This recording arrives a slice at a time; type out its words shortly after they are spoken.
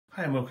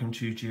Hi and welcome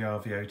to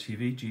GRVO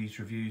TV, G's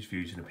Reviews,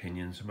 Views and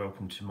Opinions, and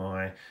welcome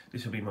to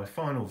this will be my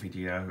final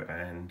video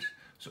and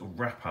sort of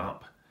wrap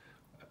up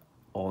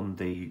on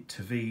the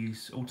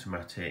Tevise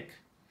automatic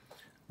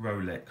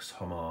Rolex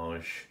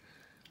homage.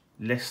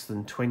 Less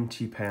than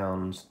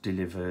 £20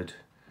 delivered.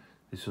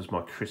 This was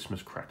my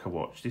Christmas cracker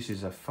watch. This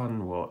is a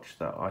fun watch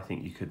that I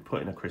think you could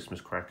put in a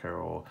Christmas cracker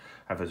or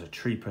have as a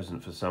tree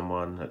present for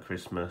someone at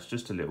Christmas,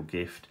 just a little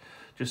gift,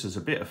 just as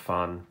a bit of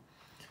fun.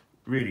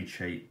 Really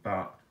cheap,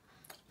 but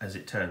as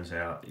it turns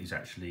out, is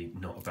actually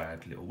not a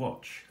bad little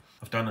watch.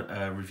 I've done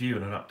a review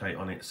and an update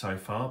on it so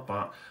far,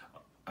 but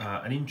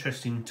an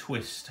interesting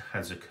twist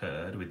has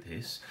occurred with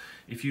this.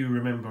 If you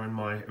remember in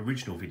my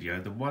original video,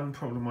 the one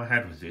problem I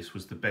had with this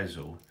was the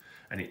bezel,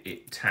 and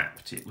it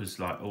tapped. It was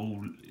like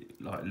all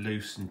like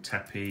loose and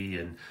tappy,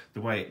 and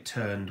the way it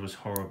turned was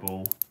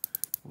horrible.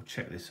 Well,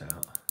 check this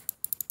out.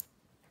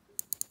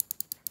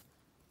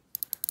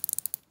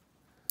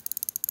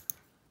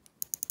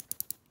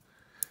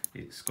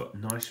 It's got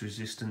nice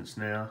resistance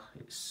now,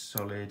 it's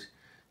solid,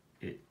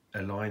 it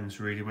aligns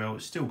really well.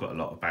 It's still got a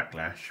lot of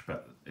backlash,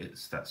 but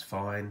that's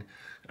fine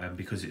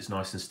because it's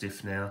nice and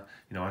stiff now.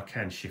 You know, I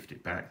can shift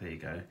it back, there you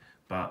go,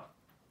 but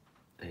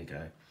there you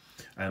go.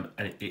 And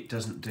it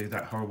doesn't do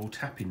that horrible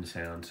tapping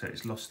sound, so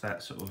it's lost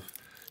that sort of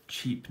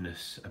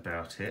cheapness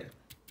about it.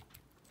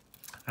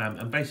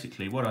 And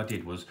basically what I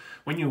did was,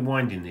 when you're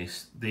winding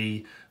this,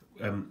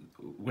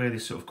 where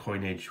this sort of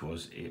coin edge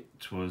was, it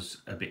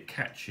was a bit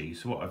catchy.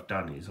 So what I've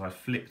done is I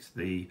flicked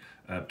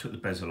took the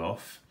bezel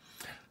off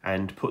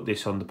and put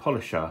this on the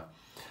polisher,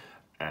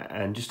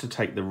 and just to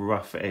take the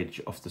rough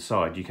edge off the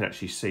side, you can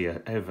actually see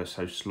a ever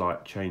so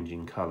slight change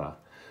in colour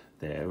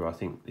there. I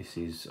think this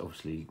is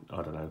obviously,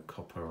 I don't know,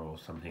 copper or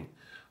something,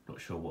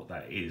 not sure what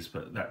that is,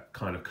 but that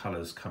kind of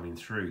colour's coming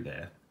through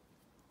there.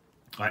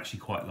 I actually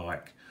quite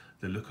like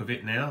the look of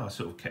it now. I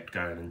sort of kept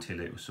going until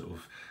it was sort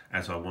of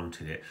as I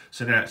wanted it.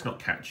 So now it's not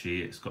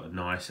catchy, it's got a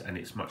nice, and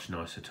it's much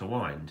nicer to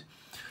wind.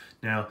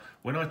 Now,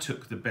 when I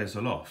took the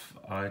bezel off,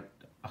 I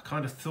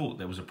kind of thought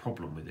there was a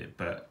problem with it,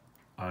 but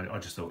I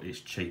just thought it's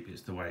cheap,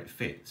 it's the way it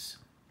fits.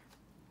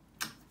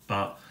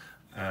 But,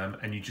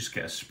 and you just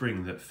get a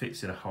spring that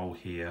fits in a hole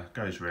here,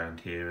 goes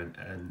around here,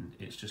 and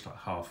it's just like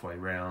halfway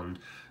round,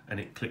 and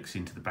it clicks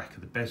into the back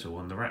of the bezel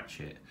on the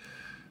ratchet.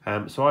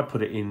 So I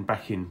put it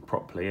back in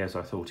properly as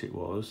I thought it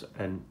was,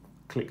 and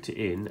clicked it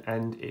in,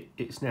 and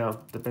it's now,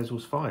 the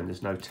bezel's fine.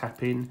 There's no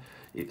tapping.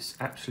 It's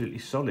absolutely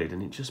solid,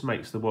 and it just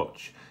makes the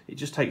watch, it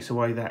just takes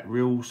away that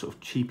real sort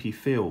of cheapy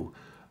feel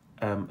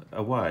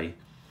away.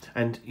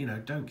 And, you know,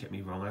 don't get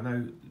me wrong, I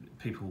know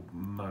people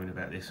moan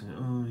about this and,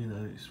 oh, you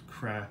know, it's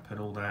crap and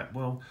all that.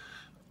 Well,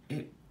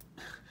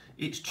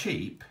 it's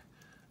cheap.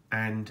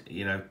 And,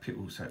 you know,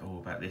 people say, oh,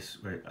 about this,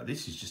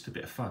 this is just a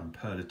bit of fun,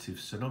 perlative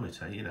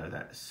sonometer, you know,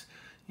 that's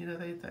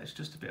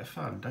just a bit of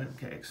fun. Don't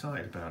get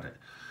excited about it.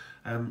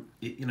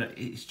 You know,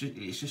 it's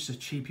just a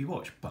cheapy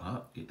watch,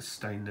 but it's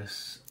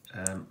stainless,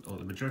 or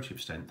the majority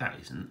of stainless. That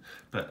isn't,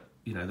 but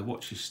you know, the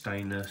watch is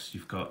stainless.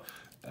 You've got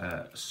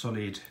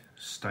solid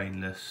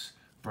stainless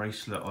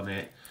bracelet on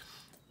it.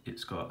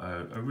 It's got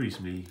a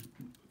reasonably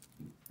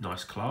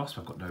nice clasp.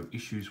 I've got no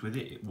issues with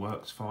it. It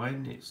works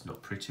fine. It's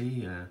not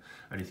pretty,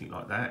 anything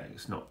like that.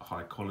 It's not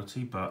high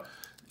quality, but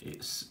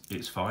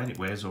it's fine. It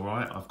wears all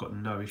right. I've got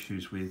no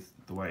issues with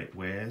the way it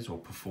wears or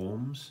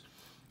performs.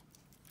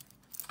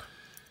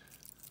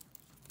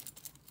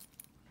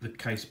 The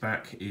case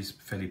back is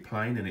fairly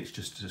plain, and it's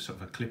just a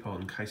sort of a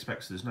clip-on case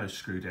back, so there's no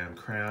screw-down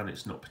crown.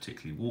 It's not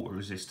particularly water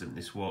resistant,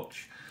 this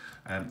watch.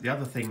 The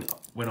other thing,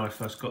 when I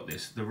first got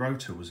this, the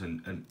rotor was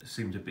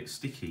seemed a bit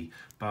sticky,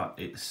 but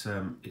it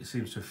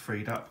seems to have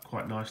freed up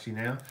quite nicely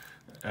now.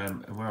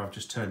 And where I've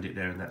just turned it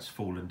there and that's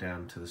fallen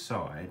down to the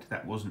side,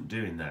 that wasn't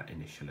doing that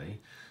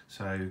initially.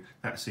 So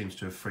that seems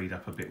to have freed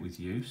up a bit with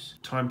use.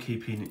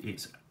 Timekeeping,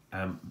 it's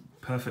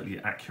perfectly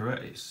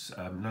accurate. It's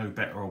no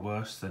better or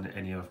worse than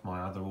any of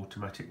my other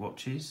automatic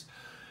watches.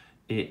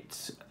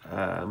 It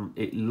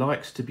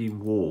likes to be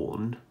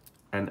worn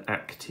and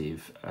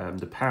active.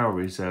 The power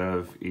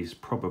reserve is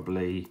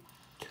probably,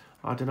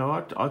 I don't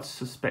know, I'd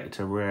suspect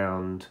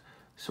around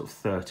sort of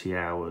 30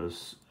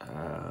 hours,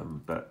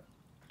 but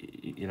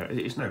you know,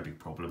 it's no big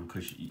problem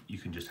because you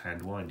can just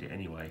hand wind it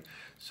anyway,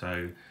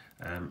 so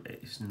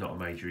it's not a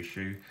major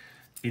issue.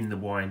 In the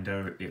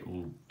winder, it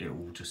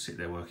will just sit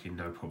there working,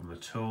 no problem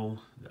at all.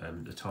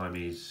 The time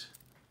is,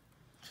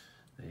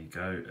 there you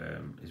go,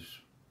 is,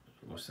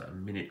 what's that, a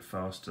minute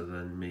faster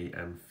than me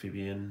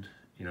amphibian.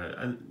 You know,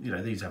 and you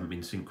know, these haven't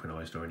been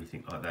synchronized or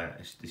anything like that.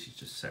 This is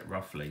just set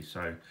roughly,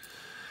 so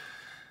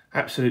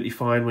absolutely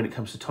fine when it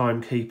comes to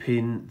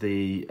timekeeping.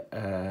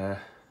 The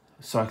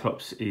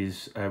Cyclops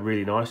is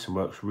really nice and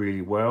works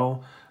really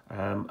well.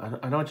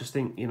 And I just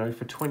think, you know,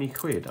 for 20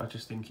 quid, I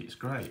just think it's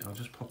great. I'll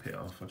just pop it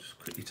off. I'll just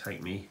quickly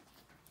take me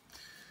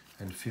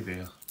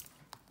amphibia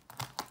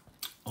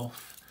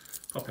off,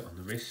 pop it on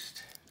the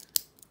wrist.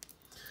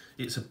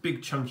 It's a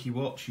big chunky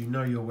watch, you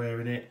know you're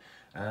wearing it.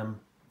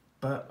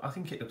 but I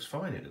think it looks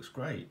fine. It looks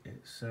great.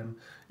 It's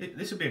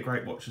this would be a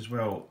great watch as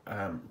well.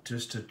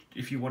 Just to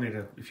if you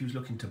was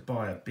looking to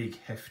buy a big,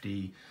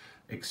 hefty,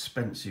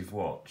 expensive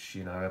watch,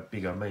 you know, a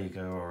big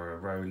Omega or a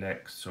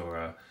Rolex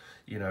or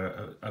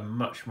a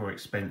much more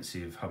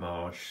expensive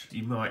homage,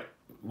 you might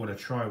want to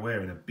try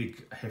wearing a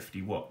big,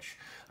 hefty watch.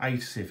 A,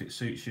 to see if it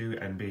suits you,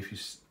 and B,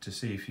 to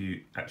see if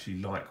you actually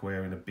like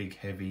wearing a big,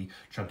 heavy,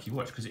 chunky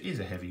watch, because it is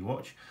a heavy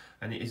watch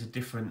and it is a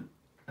different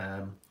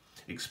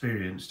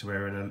experience to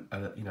wearing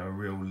a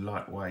real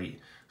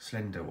lightweight,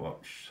 slender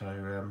watch.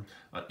 So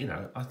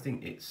I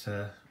think it's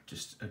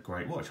just a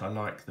great watch. I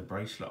like the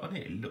bracelet on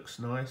it. It looks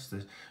nice.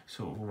 There's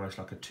sort of almost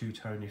like a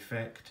two-tone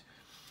effect.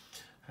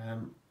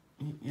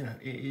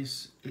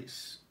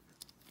 It's.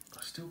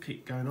 I still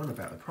keep going on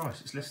about the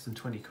price. It's less than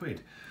 20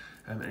 quid.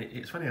 And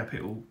it's funny how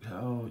people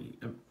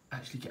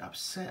actually get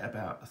upset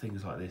about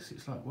things like this.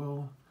 It's like,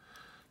 well,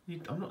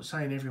 I'm not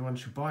saying everyone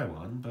should buy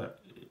one,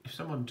 but if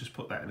someone just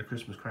put that in a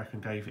Christmas crack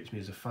and gave it to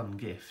me as a fun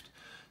gift,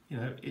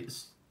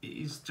 it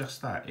is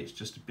just that. It's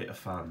just a bit of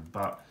fun.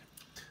 But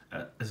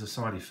as a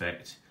side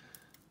effect,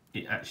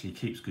 it actually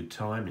keeps good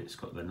time. It's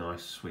got the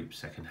nice sweep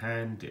second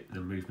hand.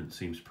 The movement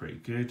seems pretty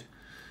good.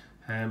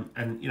 And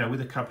with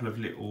a couple of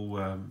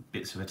little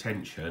bits of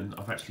attention,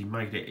 I've actually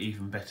made it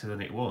even better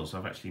than it was.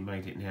 I've actually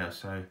made it now,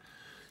 so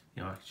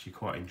I actually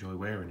quite enjoy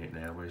wearing it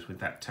now. Whereas with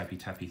that tappy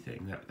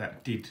thing,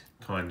 that did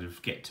kind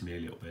of get to me a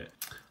little bit.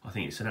 I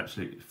think it's an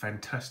absolutely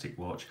fantastic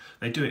watch.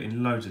 They do it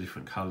in loads of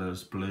different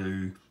colours: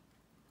 blue,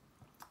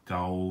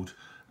 gold.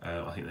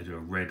 I think they do a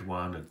red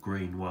one, a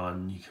green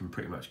one. You can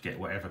pretty much get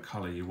whatever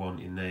colour you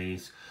want in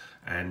these.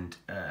 And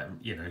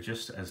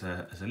just as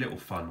a little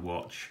fun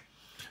watch.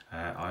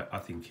 I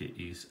think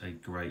it is a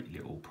great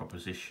little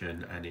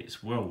proposition, and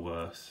it's well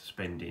worth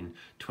spending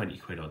 20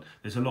 quid on.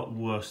 There's a lot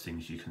worse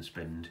things you can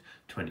spend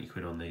 20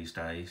 quid on these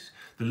days.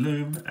 The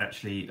loom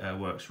actually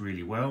works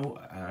really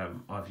well.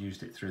 I've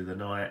used it through the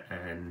night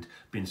and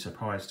been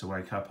surprised to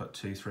wake up at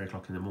 2-3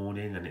 o'clock in the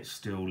morning and it's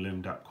still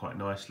loomed up quite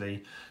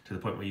nicely to the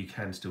point where you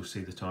can still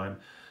see the time.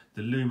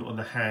 The loom on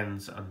the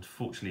hands,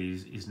 unfortunately,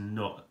 is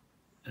not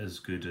as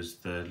good as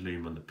the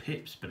loom on the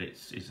pips, but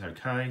it's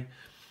okay.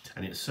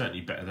 And it's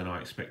certainly better than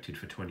I expected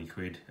for 20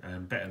 quid,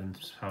 better than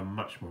some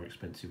much more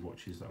expensive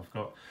watches that I've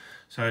got.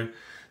 So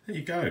there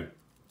you go.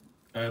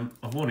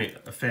 I've worn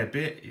it a fair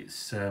bit. It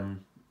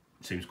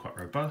seems quite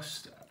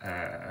robust.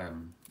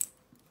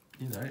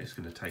 It's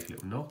going to take a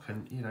little knock,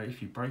 and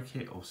if you break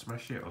it or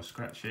smash it or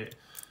scratch it,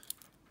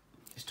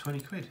 it's 20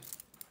 quid.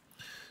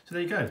 So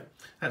there you go.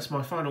 That's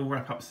my final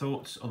wrap-up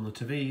thoughts on the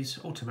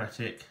Tevise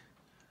automatic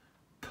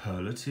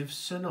perlative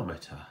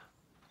sonometer.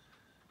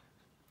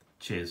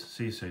 Cheers.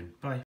 See you soon. Bye.